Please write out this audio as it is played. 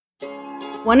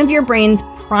One of your brain's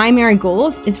primary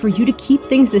goals is for you to keep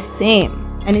things the same.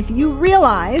 And if you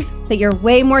realize that you're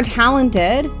way more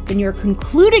talented than you're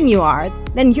concluding you are,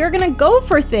 then you're gonna go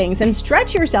for things and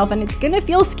stretch yourself, and it's gonna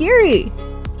feel scary.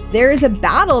 There is a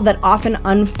battle that often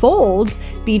unfolds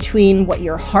between what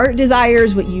your heart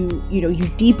desires, what you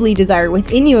deeply desire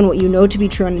within you and what you know to be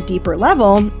true on a deeper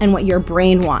level, and what your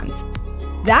brain wants.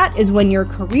 That is when your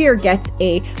career gets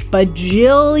a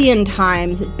bajillion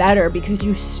times better because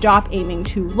you stop aiming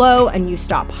too low and you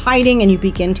stop hiding and you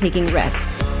begin taking risks.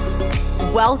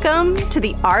 Welcome to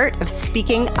The Art of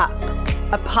Speaking Up,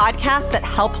 a podcast that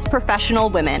helps professional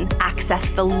women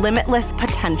access the limitless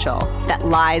potential that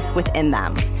lies within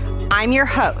them. I'm your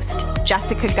host,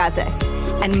 Jessica Guzik,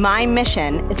 and my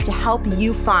mission is to help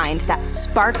you find that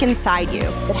spark inside you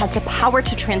that has the power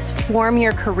to transform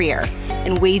your career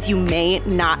in ways you may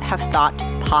not have thought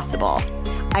possible.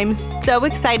 I'm so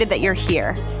excited that you're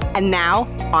here. And now,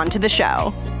 on to the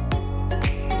show.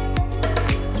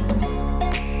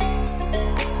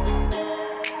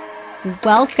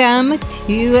 Welcome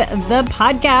to the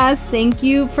podcast. Thank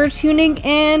you for tuning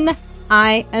in.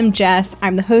 I am Jess.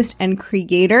 I'm the host and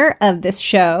creator of this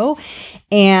show,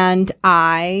 and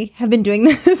I have been doing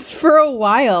this for a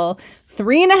while.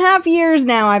 3.5 years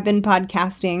now I've been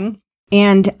podcasting,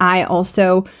 and I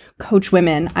also coach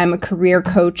women. I'm a career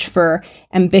coach for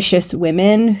ambitious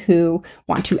women who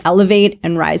want to elevate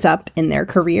and rise up in their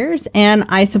careers. And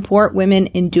I support women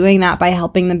in doing that by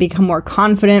helping them become more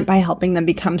confident, by helping them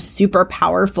become super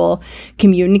powerful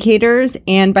communicators,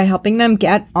 and by helping them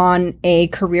get on a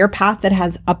career path that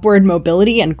has upward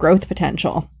mobility and growth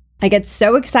potential. I get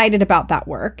so excited about that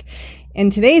work. And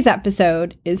today's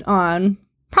episode is on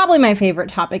probably my favorite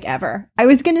topic ever. I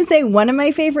was going to say one of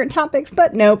my favorite topics,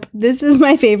 but nope. This is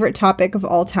my favorite topic of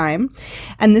all time.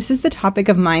 And this is the topic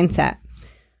of mindset.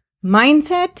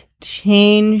 Mindset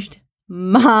changed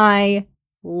my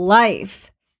life.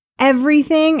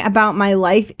 Everything about my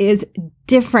life is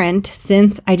different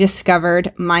since I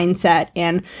discovered mindset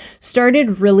and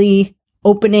started really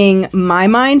opening my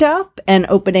mind up and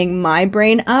opening my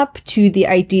brain up to the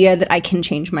idea that I can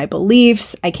change my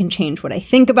beliefs, I can change what I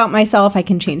think about myself, I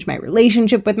can change my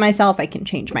relationship with myself, I can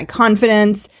change my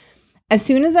confidence. As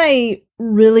soon as I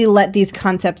really let these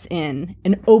concepts in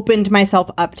and opened myself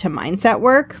up to mindset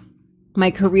work, my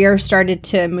career started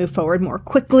to move forward more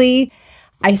quickly.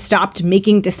 I stopped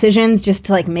making decisions just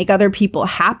to make other people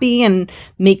happy and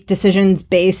make decisions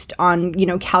based on,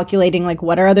 calculating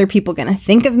what are other people going to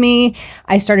think of me.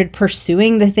 I started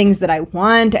pursuing the things that I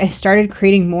want. I started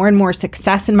creating more and more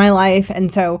success in my life.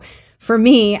 And so for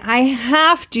me, I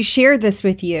have to share this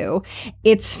with you.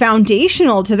 It's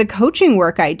foundational to the coaching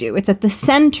work I do. It's at the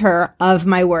center of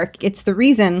my work. It's the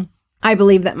reason I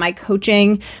believe that my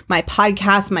coaching, my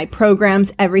podcast, my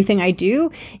programs, everything I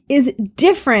do is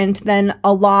different than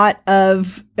a lot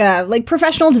of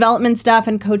professional development stuff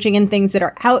and coaching and things that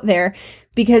are out there,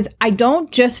 because I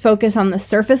don't just focus on the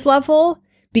surface level,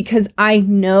 because I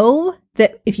know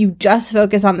that if you just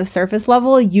focus on the surface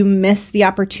level, you miss the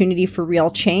opportunity for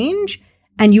real change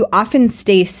and you often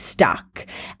stay stuck.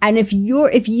 And if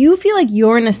you feel like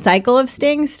you're in a cycle of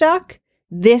staying stuck,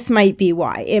 this might be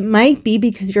why. It might be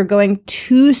because you're going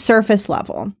too surface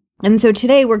level. And so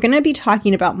today we're going to be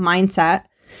talking about mindset,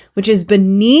 which is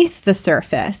beneath the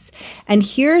surface. And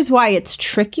here's why it's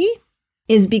tricky,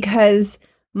 is because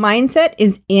mindset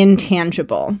is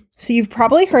intangible. So you've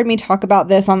probably heard me talk about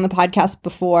this on the podcast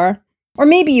before, or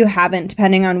maybe you haven't,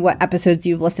 depending on what episodes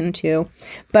you've listened to.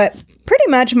 But pretty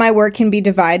much my work can be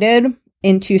divided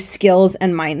into skills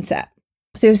and mindset.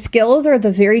 So skills are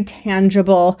the very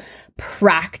tangible,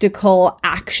 practical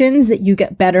actions that you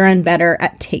get better and better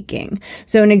at taking.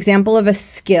 So an example of a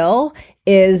skill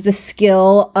is the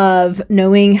skill of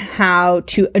knowing how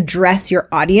to address your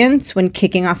audience when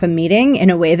kicking off a meeting in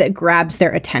a way that grabs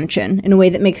their attention, in a way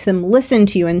that makes them listen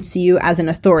to you and see you as an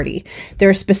authority. There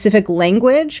are specific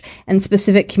language and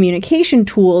specific communication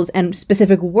tools and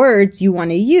specific words you want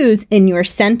to use in your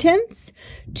sentence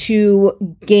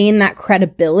to gain that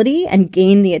credibility and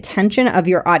gain the attention of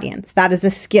your audience. That is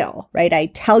a skill, right? I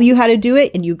tell you how to do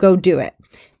it and you go do it.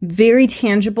 Very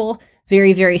tangible,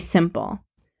 very, very simple.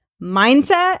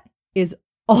 Mindset is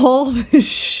all the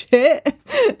shit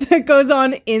that goes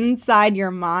on inside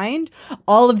your mind,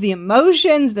 all of the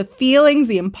emotions, the feelings,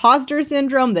 the imposter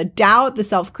syndrome, the doubt, the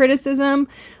self-criticism.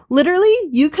 Literally,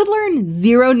 you could learn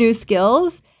 0 new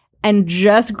skills and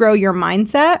just grow your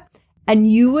mindset,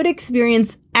 and you would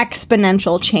experience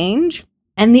exponential change.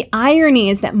 And the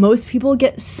irony is that most people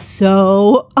get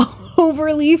so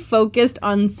overly focused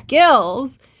on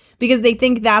skills because they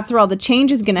think that's where all the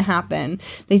change is going to happen.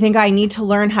 They think I need to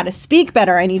learn how to speak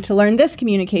better. I need to learn this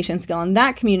communication skill and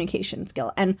that communication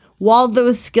skill. And while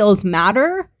those skills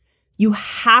matter, you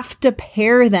have to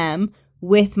pair them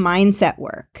with mindset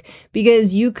work,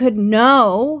 because you could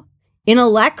know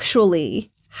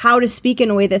intellectually how to speak in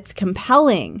a way that's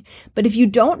compelling. But if you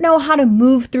don't know how to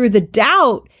move through the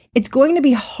doubt, it's going to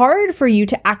be hard for you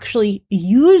to actually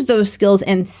use those skills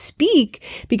and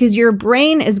speak, because your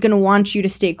brain is going to want you to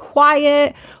stay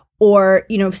quiet or,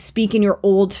 speak in your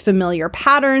old familiar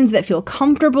patterns that feel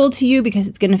comfortable to you, because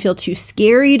it's going to feel too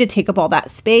scary to take up all that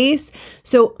space.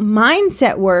 So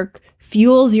mindset work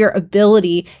fuels your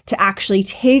ability to actually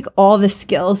take all the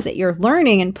skills that you're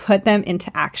learning and put them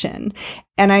into action.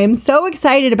 And I am so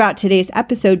excited about today's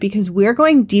episode because we're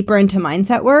going deeper into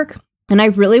mindset work. And I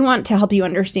really want to help you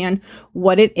understand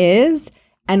what it is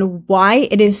and why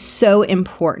it is so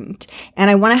important. And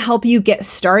I want to help you get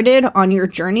started on your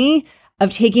journey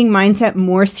of taking mindset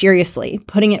more seriously,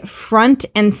 putting it front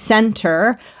and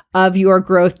center of your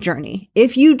growth journey.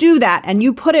 If you do that and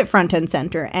you put it front and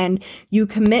center and you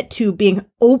commit to being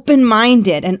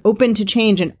open-minded and open to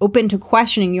change and open to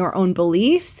questioning your own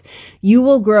beliefs, you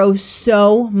will grow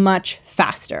so much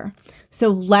faster. So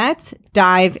let's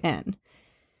dive in.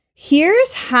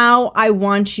 Here's how I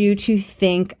want you to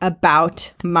think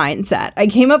about mindset. I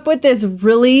came up with this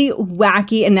really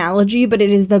wacky analogy, but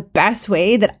it is the best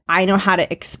way that I know how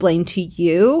to explain to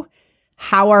you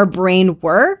how our brain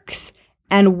works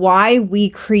and why we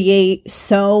create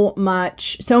so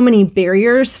many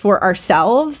barriers for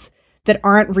ourselves that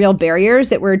aren't real barriers,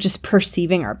 that we're just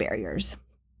perceiving our barriers.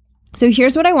 So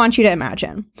here's what I want you to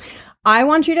imagine. I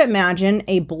want you to imagine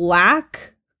a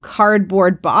black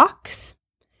cardboard box,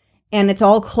 and it's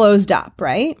all closed up,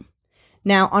 right?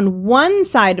 Now, on one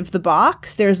side of the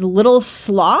box, there's little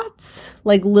slots,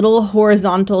 like little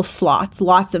horizontal slots,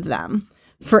 lots of them,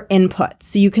 for input.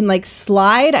 So you can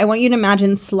slide. I want you to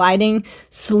imagine sliding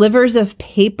slivers of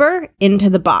paper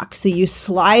into the box. So you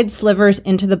slide slivers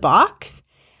into the box.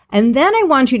 And then I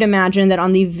want you to imagine that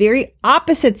on the very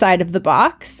opposite side of the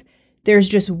box, there's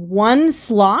just one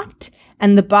slot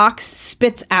and the box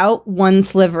spits out one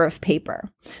sliver of paper.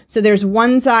 So there's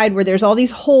one side where there's all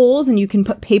these holes and you can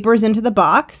put papers into the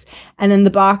box, and then the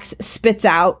box spits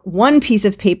out one piece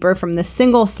of paper from the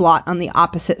single slot on the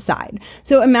opposite side.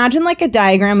 So imagine a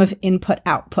diagram of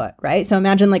input-output, right? So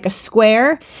imagine a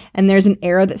square, and there's an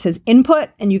arrow that says input,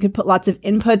 and you could put lots of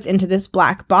inputs into this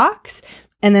black box,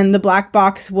 and then the black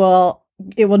box will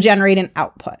generate an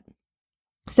output.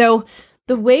 So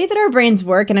the way that our brains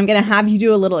work, and I'm going to have you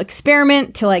do a little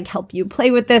experiment to help you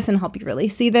play with this and help you really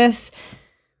see this.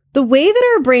 The way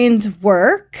that our brains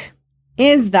work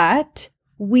is that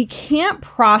we can't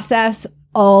process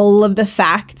all of the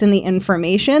facts and the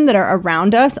information that are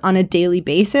around us on a daily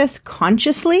basis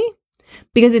consciously,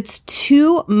 because it's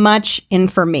too much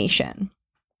information.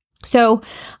 So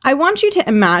I want you to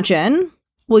imagine,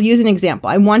 we'll use an example.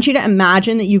 I want you to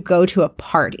imagine that you go to a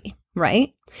party,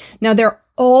 right? Now, there are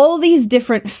all these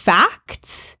different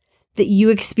facts that you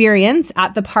experience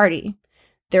at the party.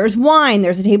 There's wine,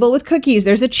 there's a table with cookies,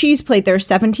 there's a cheese plate, there's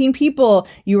 17 people,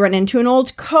 you run into an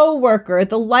old coworker,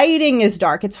 the lighting is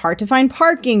dark, it's hard to find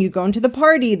parking, you go into the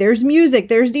party, there's music,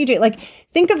 there's DJ.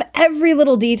 Think of every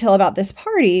little detail about this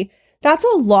party. That's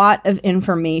a lot of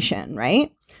information,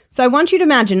 right? So I want you to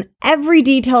imagine every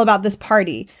detail about this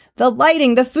party. The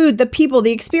lighting, the food, the people,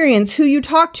 the experience, who you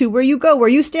talk to, where you go, where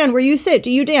you stand, where you sit, do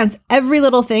you dance? Every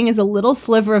little thing is a little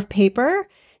sliver of paper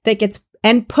that gets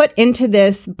put into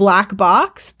this black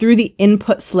box through the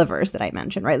input slivers that I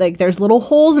mentioned, right? There's little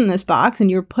holes in this box and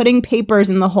you're putting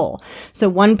papers in the hole. So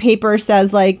one paper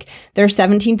says there's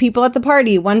 17 people at the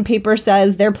party. One paper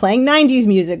says they're playing 90s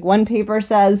music. One paper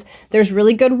says there's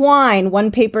really good wine. One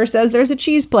paper says there's a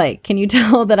cheese plate. Can you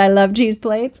tell that I love cheese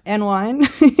plates and wine?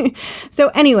 So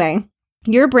anyway,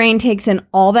 your brain takes in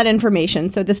all that information.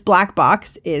 So this black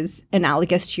box is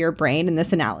analogous to your brain in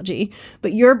this analogy,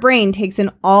 but your brain takes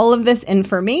in all of this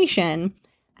information.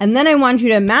 And then I want you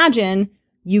to imagine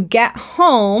you get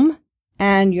home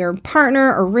and your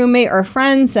partner or roommate or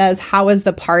friend says, "How was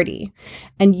the party?"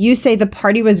 And you say, "The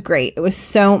party was great. It was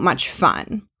so much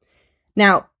fun."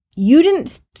 Now, you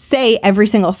didn't say every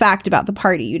single fact about the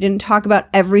party. You didn't talk about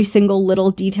every single little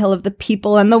detail of the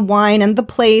people and the wine and the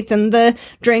plates and the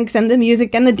drinks and the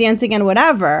music and the dancing and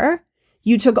whatever.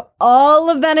 You took all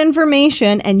of that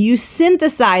information and you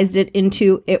synthesized it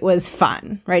into it was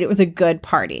fun, right? It was a good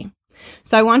party.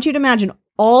 So I want you to imagine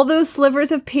all those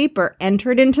slivers of paper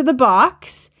entered into the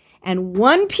box, and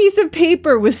one piece of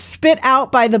paper was spit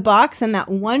out by the box, and that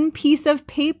one piece of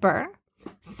paper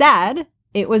said,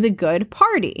 it was a good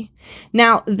party.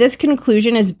 Now, this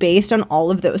conclusion is based on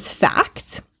all of those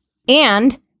facts,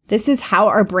 and this is how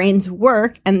our brains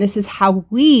work, and this is how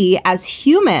we as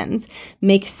humans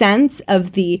make sense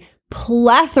of the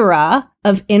plethora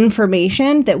of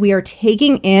information that we are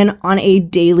taking in on a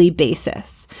daily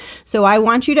basis. So I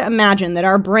want you to imagine that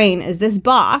our brain is this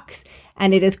box,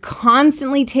 and it is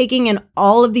constantly taking in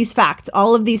all of these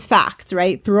facts,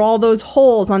 right? Through all those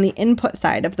holes on the input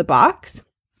side of the box.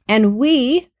 And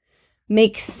we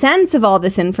make sense of all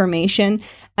this information,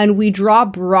 and we draw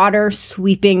broader,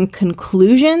 sweeping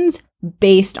conclusions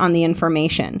based on the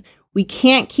information. We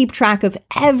can't keep track of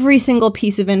every single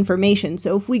piece of information.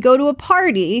 So if we go to a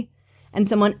party and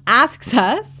someone asks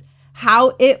us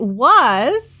how it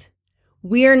was,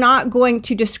 we are not going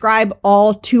to describe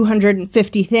all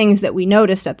 250 things that we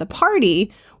noticed at the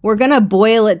party. We're going to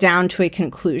boil it down to a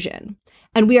conclusion.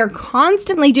 And we are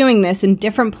constantly doing this in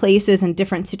different places and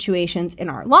different situations in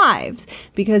our lives,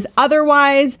 because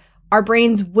otherwise our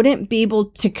brains wouldn't be able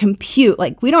to compute.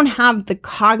 Like, we don't have the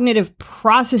cognitive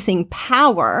processing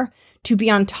power to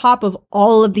be on top of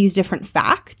all of these different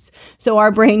facts. So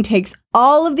our brain takes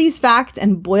all of these facts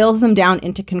and boils them down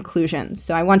into conclusions.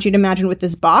 So I want you to imagine with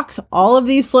this box, all of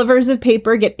these slivers of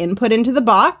paper get input into the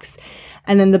box,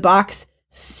 and then the box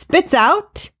spits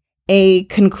out a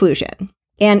conclusion.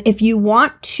 And if you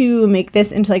want to make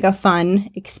this into like a fun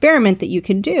experiment that you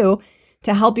can do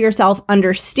to help yourself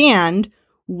understand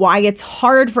why it's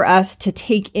hard for us to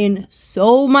take in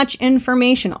so much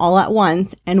information all at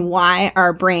once and why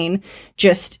our brain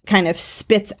just kind of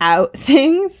spits out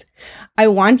things, I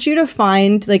want you to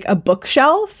find like a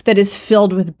bookshelf that is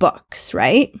filled with books,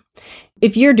 right?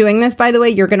 If you're doing this, by the way,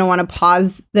 you're going to want to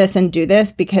pause this and do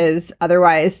this, because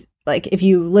otherwise, like, if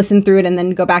you listen through it and then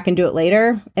go back and do it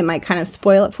later, it might kind of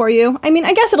spoil it for you. I mean,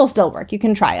 I guess it'll still work. You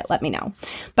can try it. Let me know.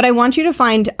 But I want you to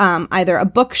find either a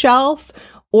bookshelf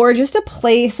or just a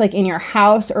place like in your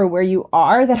house or where you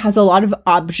are that has a lot of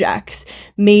objects.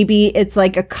 Maybe it's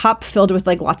like a cup filled with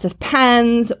like lots of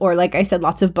pens, or like I said,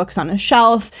 lots of books on a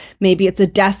shelf. Maybe it's a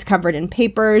desk covered in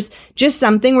papers, just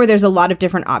something where there's a lot of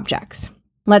different objects.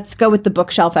 Let's go with the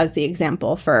bookshelf as the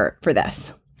example for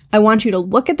this. I want you to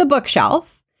look at the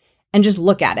bookshelf and just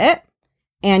look at it.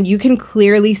 And you can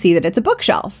clearly see that it's a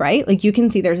bookshelf, right? Like, you can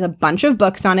see there's a bunch of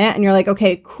books on it and you're like,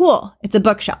 okay, cool, it's a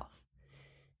bookshelf.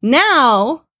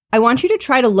 Now, I want you to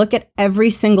try to look at every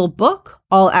single book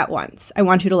all at once. I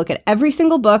want you to look at every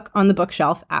single book on the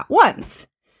bookshelf at once.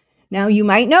 Now, you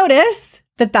might notice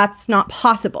that that's not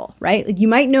possible, right? Like, you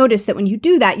might notice that when you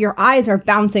do that, your eyes are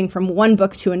bouncing from one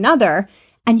book to another,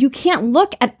 and you can't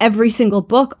look at every single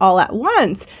book all at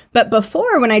once. But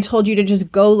before, when I told you to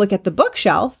just go look at the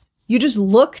bookshelf, you just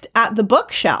looked at the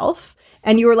bookshelf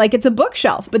and you were like, it's a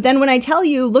bookshelf. But then when I tell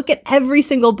you, look at every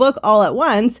single book all at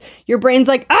once, your brain's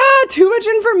like, too much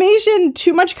information,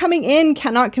 too much coming in,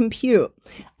 cannot compute.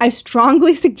 I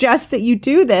strongly suggest that you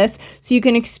do this so you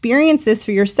can experience this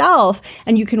for yourself,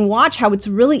 and you can watch how it's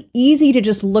really easy to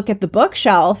just look at the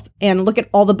bookshelf and look at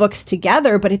all the books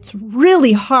together, but it's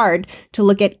really hard to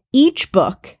look at each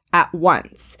book at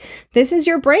once. This is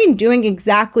your brain doing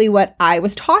exactly what I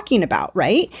was talking about,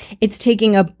 right? It's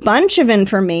taking a bunch of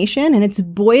information and it's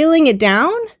boiling it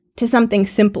down to something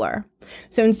simpler.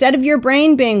 So instead of your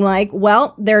brain being like,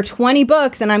 well, there are 20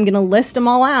 books and I'm going to list them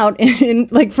all out in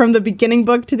like from the beginning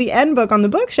book to the end book on the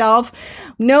bookshelf.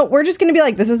 No, we're just going to be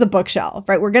like, this is a bookshelf,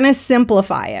 right? We're going to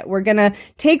simplify it. We're going to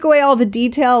take away all the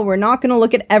detail. We're not going to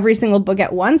look at every single book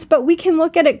at once, but we can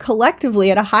look at it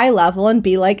collectively at a high level and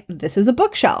be like, this is a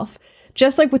bookshelf.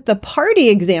 Just like with the party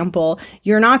example,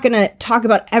 you're not going to talk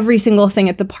about every single thing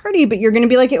at the party, but you're going to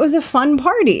be like, it was a fun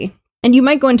party. And you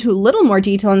might go into a little more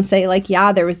detail and say like,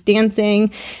 yeah, there was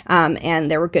dancing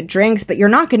and there were good drinks, but you're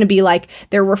not going to be like,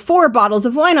 there were 4 bottles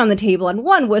of wine on the table and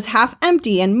one was half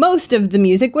empty and most of the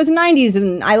music was 90s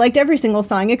and I liked every single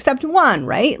song except one,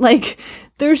 right? Like,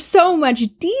 there's so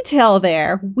much detail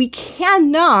there. We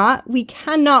cannot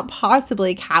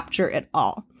possibly capture it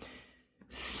all.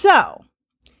 So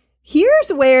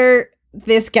here's where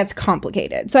this gets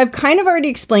complicated. So I've kind of already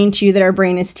explained to you that our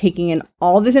brain is taking in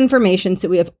all this information. So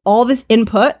we have all this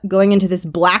input going into this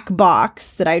black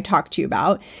box that I talked to you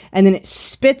about, and then it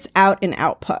spits out an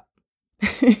output.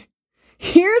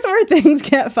 Here's where things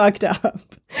get fucked up.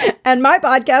 And my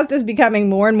podcast is becoming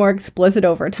more and more explicit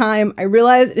over time. I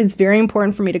realize it is very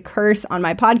important for me to curse on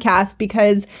my podcast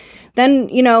because then,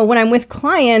 when I'm with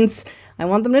clients, I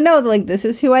want them to know that, like, this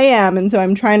is who I am. And so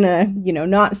I'm trying to,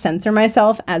 not censor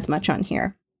myself as much on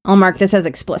here. I'll mark this as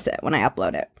explicit when I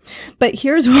upload it. But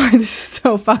here's why this is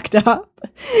so fucked up,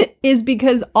 is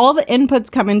because all the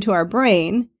inputs come into our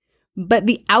brain, but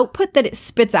the output that it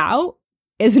spits out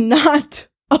is not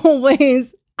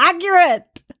always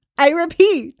accurate. I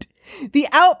repeat, the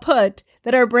output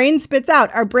that our brain spits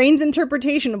out, our brain's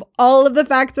interpretation of all of the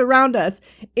facts around us,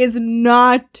 is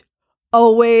not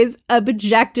always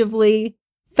objectively,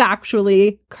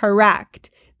 factually correct.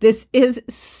 This is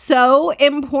so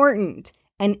important.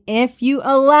 And if you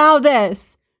allow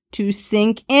this to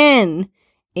sink in,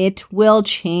 it will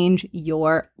change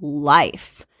your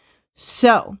life.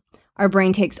 So our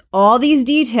brain takes all these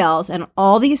details and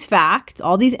all these facts,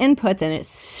 all these inputs, and it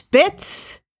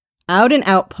spits out an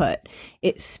output.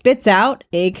 It spits out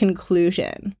a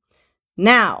conclusion.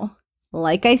 Now,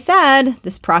 like I said,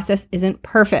 this process isn't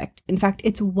perfect. In fact,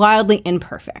 it's wildly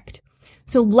imperfect.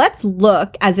 So let's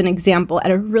look as an example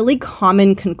at a really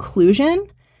common conclusion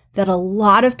that a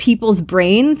lot of people's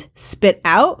brains spit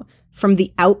out from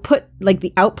the output, like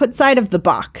the output side of the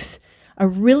box. A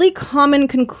really common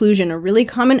conclusion, a really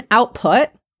common output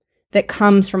that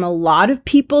comes from a lot of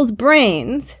people's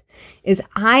brains is,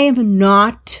 I am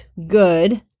not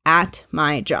good at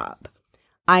my job.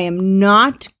 I am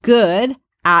not good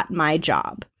at my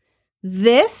job.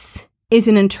 This is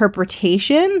an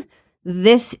interpretation.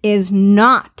 This is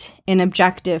not an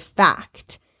objective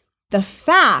fact. The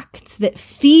facts that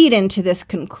feed into this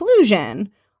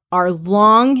conclusion are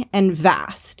long and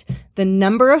vast. The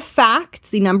number of facts,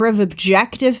 the number of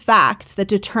objective facts that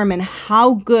determine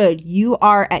how good you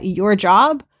are at your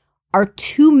job are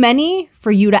too many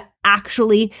for you to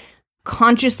actually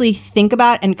consciously think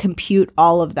about and compute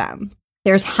all of them.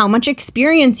 There's how much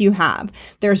experience you have.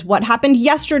 There's what happened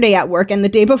yesterday at work and the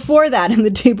day before that and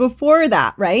the day before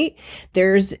that, right?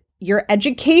 There's your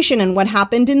education and what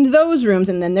happened in those rooms.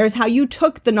 And then there's how you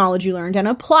took the knowledge you learned and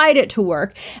applied it to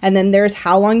work. And then there's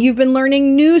how long you've been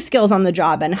learning new skills on the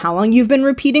job and how long you've been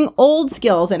repeating old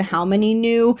skills and how many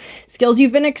new skills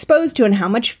you've been exposed to and how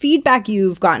much feedback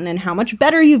you've gotten and how much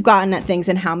better you've gotten at things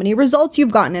and how many results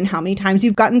you've gotten and how many times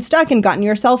you've gotten stuck and gotten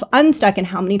yourself unstuck and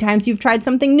how many times you've tried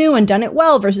something new and done it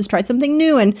well versus tried something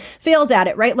new and failed at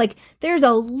it, right? Like there's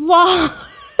a lot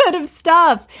of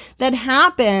stuff that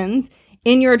happens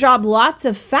in your job, lots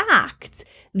of facts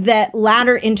that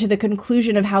ladder into the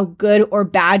conclusion of how good or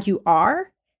bad you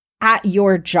are at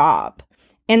your job.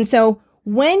 And so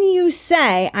when you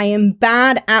say, I am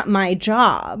bad at my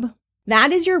job,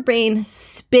 that is your brain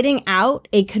spitting out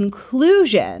a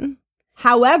conclusion.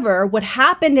 However, what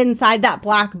happened inside that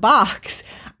black box,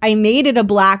 I made it a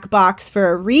black box for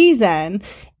a reason,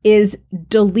 is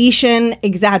deletion,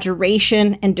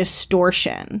 exaggeration, and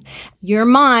distortion. Your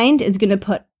mind is going to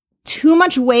put too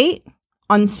much weight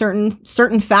on certain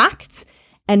facts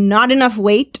and not enough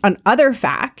weight on other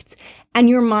facts. And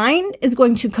your mind is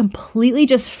going to completely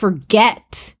just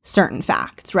forget certain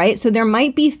facts, right? So there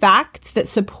might be facts that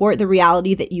support the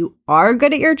reality that you are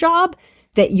good at your job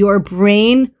that your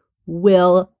brain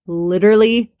will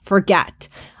literally forget.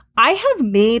 I have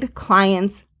made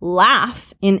clients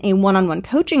laugh in a one-on-one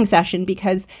coaching session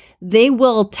because they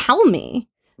will tell me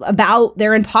about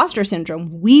their imposter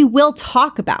syndrome. We will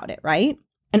talk about it, right?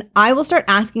 And I will start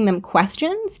asking them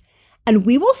questions and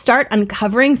we will start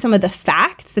uncovering some of the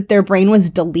facts that their brain was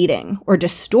deleting or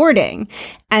distorting.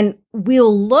 And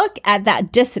we'll look at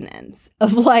that dissonance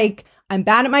of like, I'm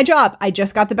bad at my job. I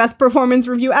just got the best performance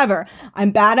review ever.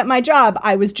 I'm bad at my job.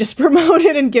 I was just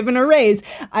promoted and given a raise.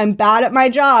 I'm bad at my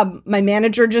job. My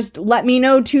manager just let me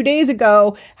know 2 days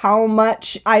ago how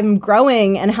much I'm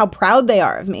growing and how proud they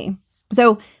are of me.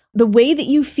 So the way that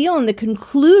you feel in the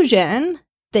conclusion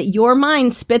that your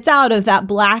mind spits out of that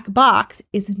black box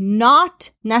is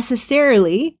not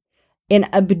necessarily an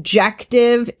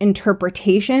objective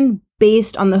interpretation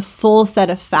based on the full set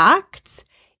of facts.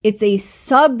 It's a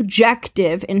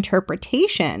subjective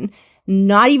interpretation,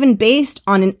 not even based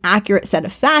on an accurate set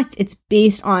of facts. It's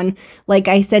based on, like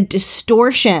I said,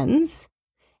 distortions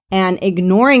and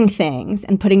ignoring things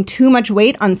and putting too much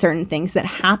weight on certain things that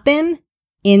happen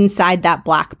inside that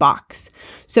black box.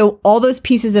 So all those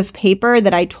pieces of paper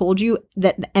that I told you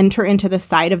that enter into the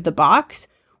side of the box,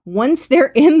 once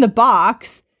they're in the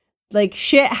box, like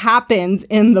shit happens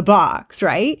in the box,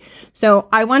 right? So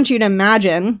I want you to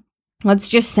imagine, let's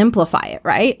just simplify it,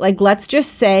 right? Like, let's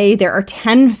just say there are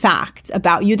 10 facts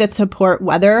about you that support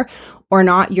whether or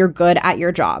not you're good at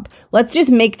your job. Let's just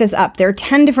make this up. There are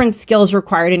 10 different skills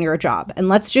required in your job. And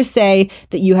let's just say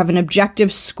that you have an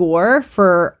objective score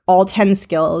for all 10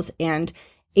 skills, and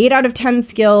 8 out of 10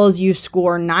 skills, you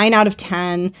score 9 out of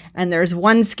 10. And there's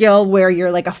one skill where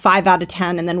you're like a 5 out of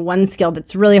 10, and then one skill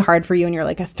that's really hard for you and you're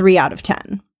like a 3 out of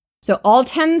 10. So all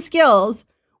 10 skills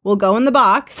will go in the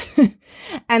box.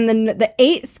 And then the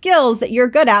 8 skills that you're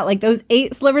good at, like those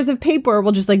 8 slivers of paper,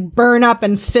 will just like burn up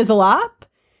and fizzle up.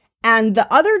 And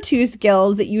the other two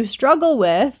skills that you struggle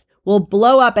with will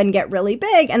blow up and get really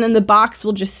big. And then the box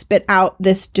will just spit out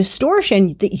this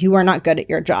distortion that you are not good at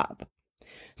your job.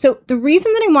 So the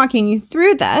reason that I'm walking you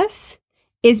through this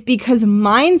is because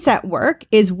mindset work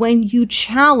is when you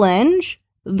challenge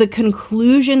the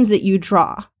conclusions that you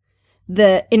draw,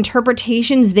 the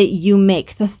interpretations that you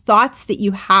make, the thoughts that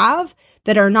you have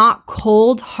that are not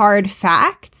cold, hard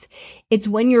facts. It's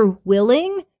when you're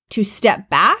willing to step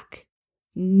back,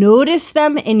 notice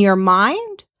them in your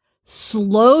mind,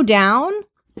 slow down,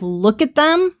 look at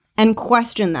them, and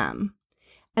question them.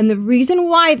 And the reason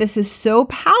why this is so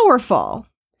powerful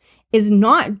is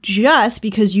not just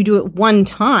because you do it one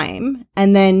time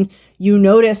and then you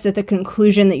notice that the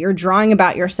conclusion that you're drawing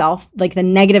about yourself, like the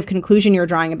negative conclusion you're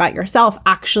drawing about yourself,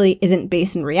 actually isn't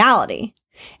based in reality.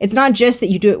 It's not just that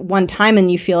you do it one time and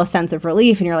you feel a sense of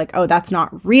relief and you're like, oh, that's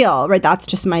not real, right? That's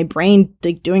just my brain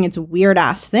like doing its weird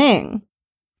ass thing.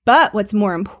 But what's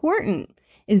more important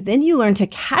is then you learn to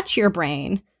catch your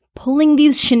brain pulling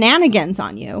these shenanigans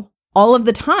on you all of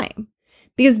the time.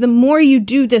 Because the more you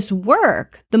do this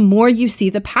work, the more you see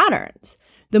the patterns.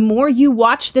 The more you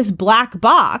watch this black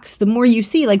box, the more you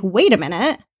see, like, wait a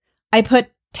minute, I put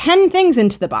 10 things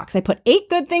into the box. I put 8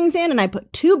 good things in and I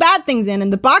put 2 bad things in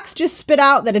and the box just spit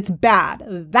out that it's bad.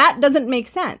 That doesn't make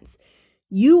sense.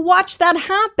 You watch that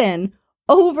happen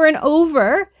over and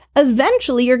over.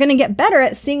 Eventually, you're going to get better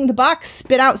at seeing the box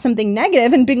spit out something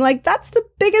negative and being like, that's the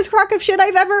biggest crock of shit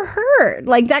I've ever heard.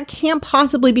 Like, that can't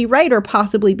possibly be right or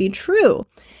possibly be true.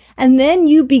 And then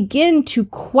you begin to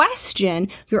question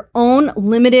your own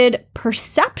limited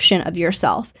perception of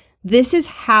yourself. This is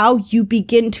how you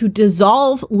begin to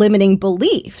dissolve limiting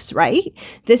beliefs, right?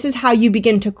 This is how you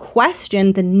begin to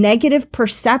question the negative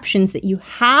perceptions that you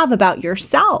have about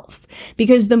yourself.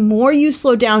 Because the more you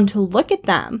slow down to look at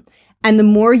them, and the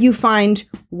more you find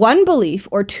one belief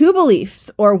or 2 beliefs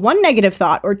or 1 negative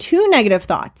thought or 2 negative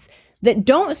thoughts that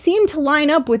don't seem to line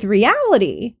up with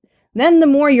reality, then the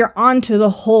more you're onto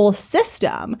the whole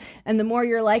system. And the more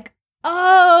you're like,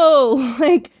 oh,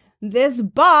 like this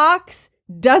box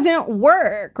doesn't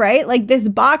work, right? Like this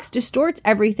box distorts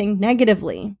everything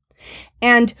negatively.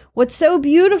 And what's so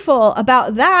beautiful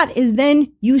about that is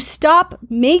then you stop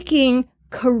making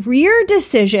career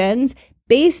decisions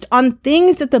based on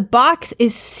things that the box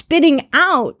is spitting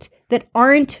out that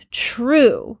aren't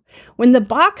true. When the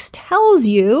box tells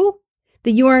you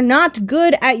that you are not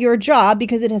good at your job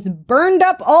because it has burned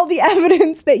up all the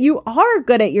evidence that you are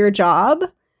good at your job,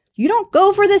 you don't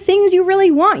go for the things you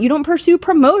really want. You don't pursue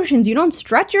promotions. You don't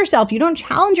stretch yourself. You don't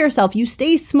challenge yourself. You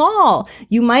stay small.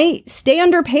 You might stay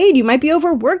underpaid. You might be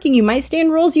overworking. You might stay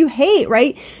in roles you hate,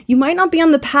 right? You might not be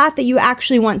on the path that you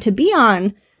actually want to be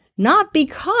on. Not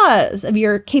because of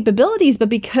your capabilities, but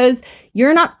because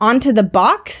you're not onto the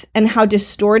box and how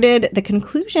distorted the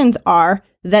conclusions are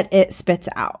that it spits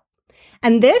out.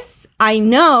 And this, I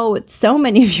know so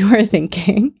many of you are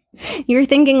thinking. You're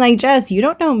thinking like, Jess, you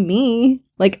don't know me.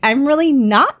 Like, I'm really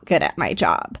not good at my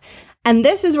job. And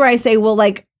this is where I say, well,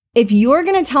 like, if you're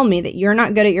going to tell me that you're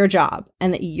not good at your job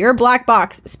and that your black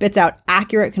box spits out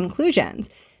accurate conclusions,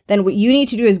 then what you need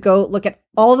to do is go look at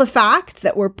all the facts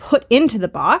that were put into the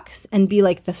box and be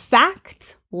like, the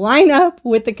facts line up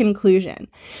with the conclusion.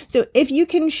 So if you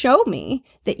can show me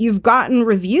that you've gotten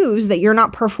reviews that you're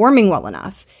not performing well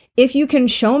enough, if you can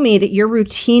show me that you're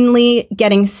routinely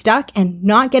getting stuck and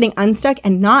not getting unstuck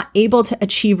and not able to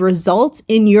achieve results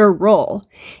in your role,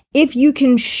 if you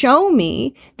can show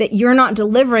me that you're not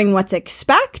delivering what's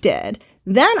expected,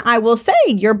 then I will say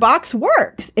your box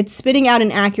works. It's spitting out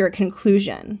an accurate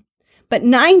conclusion. But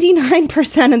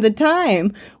 99% of the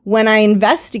time, when I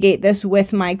investigate this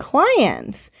with my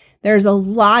clients, there's a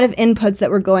lot of inputs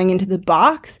that were going into the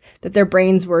box that their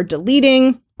brains were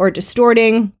deleting or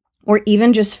distorting or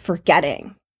even just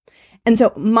forgetting. And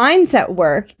so mindset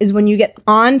work is when you get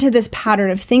onto this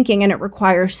pattern of thinking, and it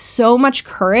requires so much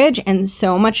courage and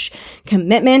so much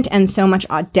commitment and so much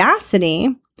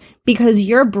audacity, because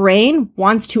your brain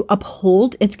wants to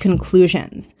uphold its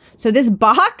conclusions. So this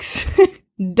box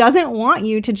doesn't want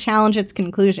you to challenge its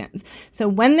conclusions. So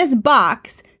when this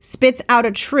box spits out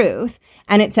a truth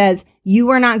and it says, you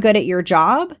are not good at your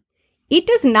job, it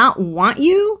does not want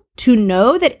you to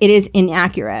know that it is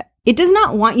inaccurate. It does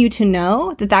not want you to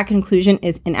know that that conclusion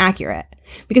is inaccurate,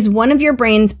 because one of your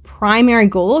brain's primary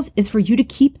goals is for you to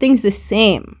keep things the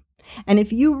same. And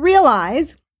if you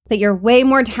realize that you're way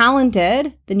more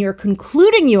talented than you're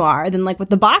concluding you are, than like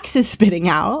what the box is spitting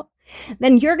out,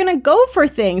 then you're going to go for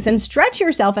things and stretch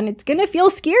yourself, and it's going to feel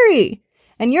scary.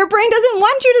 And your brain doesn't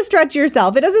want you to stretch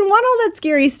yourself. It doesn't want all that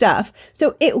scary stuff.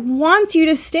 So it wants you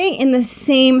to stay in the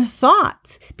same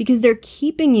thoughts because they're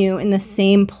keeping you in the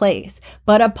same place.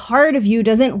 But a part of you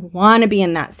doesn't want to be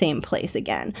in that same place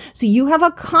again. So you have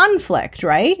a conflict,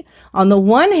 right? On the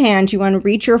one hand, you want to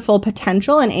reach your full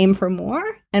potential and aim for more.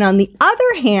 And on the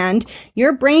other hand,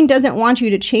 your brain doesn't want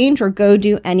you to change or go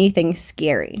do anything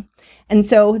scary. And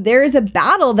so there is a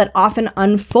battle that often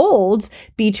unfolds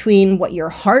between what your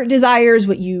heart desires,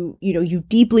 what you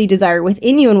deeply desire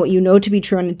within you and what you know to be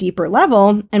true on a deeper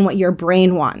level, and what your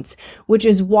brain wants, which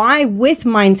is why with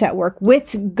mindset work,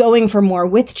 with going for more,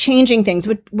 with changing things,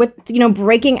 with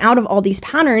breaking out of all these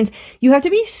patterns, you have to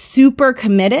be super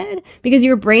committed because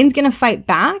your brain's going to fight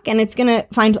back and it's going to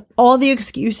find all the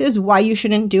excuses why you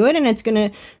shouldn't do it. And it's going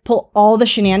to pull all the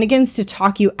shenanigans to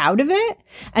talk you out of it.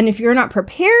 And if you're not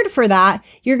prepared for that,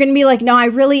 you're going to be like, no, I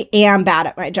really am bad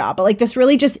at my job, but like this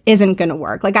really just isn't going to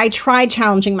work. Like I tried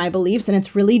challenging my beliefs and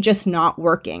it's really just not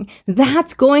working.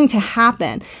 That's going to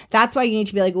happen. That's why you need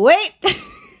to be like, wait,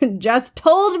 just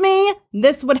told me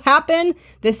this would happen.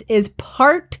 This is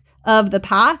part of the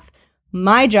path.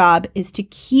 My job is to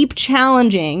keep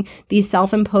challenging these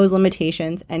self-imposed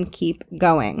limitations and keep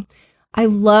going. I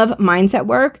love mindset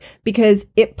work because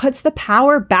it puts the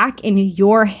power back in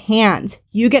your hands.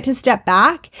 You get to step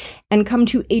back and come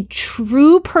to a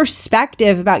true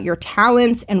perspective about your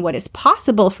talents and what is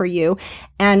possible for you.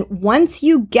 And once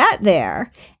you get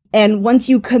there, and once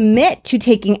you commit to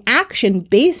taking action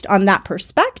based on that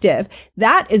perspective,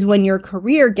 that is when your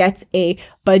career gets a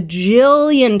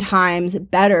bajillion times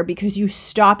better because you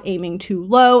stop aiming too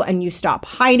low and you stop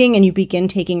hiding and you begin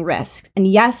taking risks. And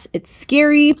yes, it's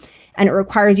scary and it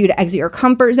requires you to exit your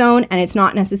comfort zone and it's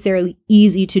not necessarily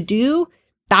easy to do.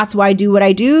 That's why I do what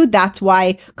I do. That's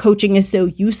why coaching is so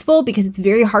useful because it's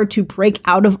very hard to break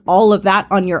out of all of that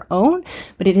on your own,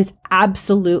 but it is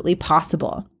absolutely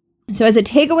possible. So as a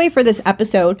takeaway for this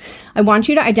episode, I want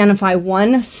you to identify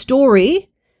one story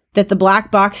that the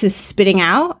black box is spitting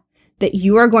out that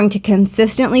you are going to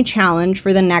consistently challenge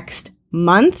for the next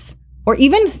month or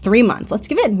even 3 months. Let's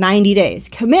give it 90 days.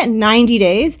 Commit 90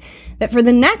 days that for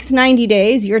the next 90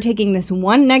 days, you're taking this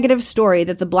one negative story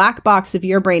that the black box of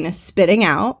your brain is spitting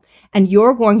out, and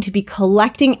you're going to be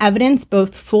collecting evidence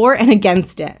both for and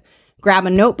against it. Grab a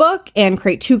notebook and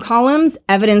create 2 columns,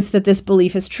 evidence that this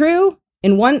belief is true,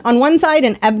 on one side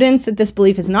and evidence that this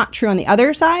belief is not true on the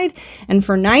other side. And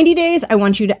for 90 days, I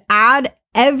want you to add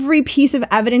every piece of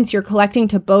evidence you're collecting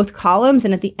to both columns.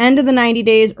 And at the end of the 90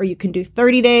 days, or you can do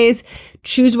 30 days,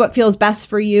 choose what feels best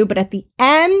for you. But at the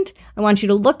end, I want you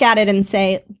to look at it and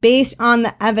say, based on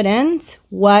the evidence,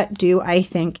 what do I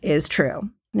think is true?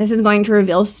 This is going to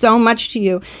reveal so much to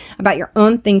you about your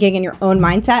own thinking and your own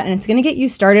mindset, and it's going to get you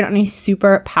started on a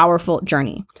super powerful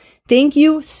journey. Thank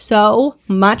you so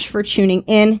much for tuning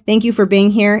in. Thank you for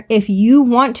being here. If you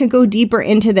want to go deeper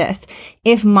into this,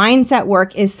 if mindset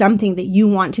work is something that you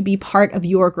want to be part of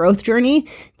your growth journey,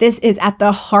 this is at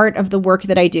the heart of the work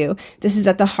that I do. This is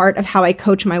at the heart of how I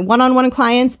coach my one-on-one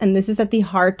clients, and this is at the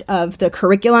heart of the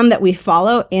curriculum that we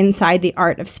follow inside the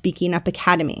Art of Speaking Up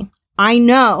Academy. I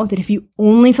know that if you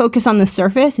only focus on the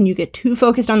surface and you get too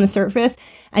focused on the surface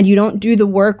and you don't do the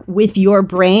work with your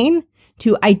brain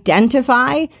to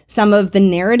identify some of the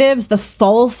narratives, the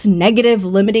false, negative,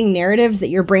 limiting narratives that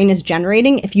your brain is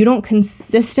generating, if you don't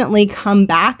consistently come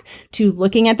back to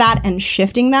looking at that and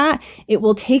shifting that, it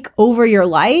will take over your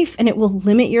life and it will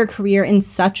limit your career in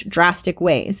such drastic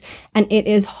ways. And it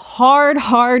is hard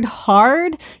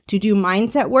to do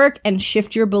mindset work and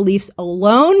shift your beliefs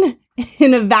alone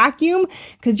in a vacuum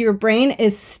because your brain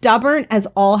is stubborn as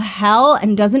all hell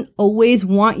and doesn't always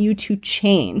want you to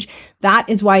change. That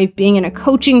is why being in a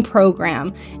coaching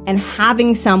program and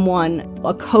having someone,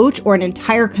 a coach or an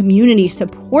entire community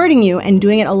supporting you and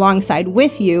doing it alongside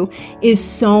with you is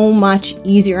so much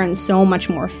easier and so much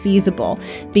more feasible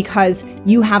because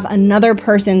you have another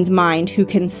person's mind who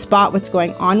can spot what's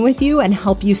going on with you and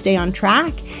help you stay on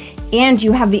track. And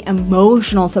you have the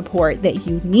emotional support that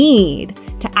you need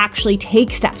to actually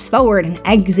take steps forward and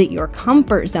exit your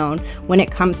comfort zone when it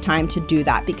comes time to do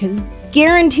that. Because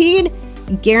guaranteed,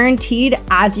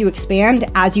 as you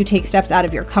expand, as you take steps out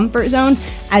of your comfort zone,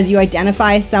 as you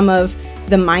identify some of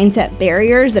the mindset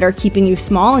barriers that are keeping you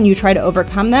small and you try to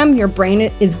overcome them, your brain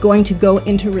is going to go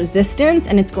into resistance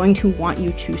and it's going to want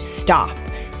you to stop.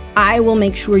 I will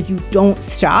make sure you don't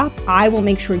stop. I will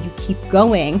make sure you keep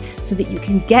going so that you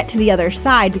can get to the other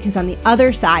side, because on the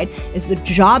other side is the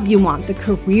job you want, the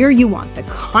career you want, the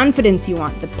confidence you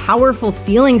want, the powerful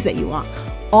feelings that you want.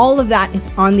 All of that is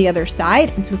on the other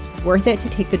side, and so it's worth it to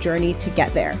take the journey to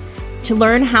get there. To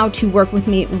learn how to work with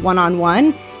me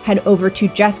one-on-one head over to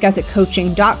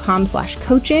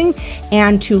jessgussettcoaching.com/coaching.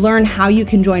 And to learn how you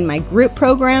can join my group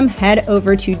program, head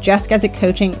over to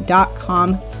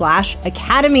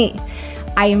jessgussettcoaching.com/academy.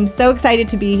 I am so excited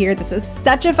to be here. This was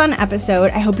such a fun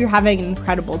episode. I hope you're having an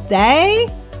incredible day,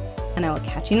 and I will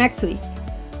catch you next week.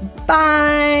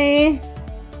 Bye.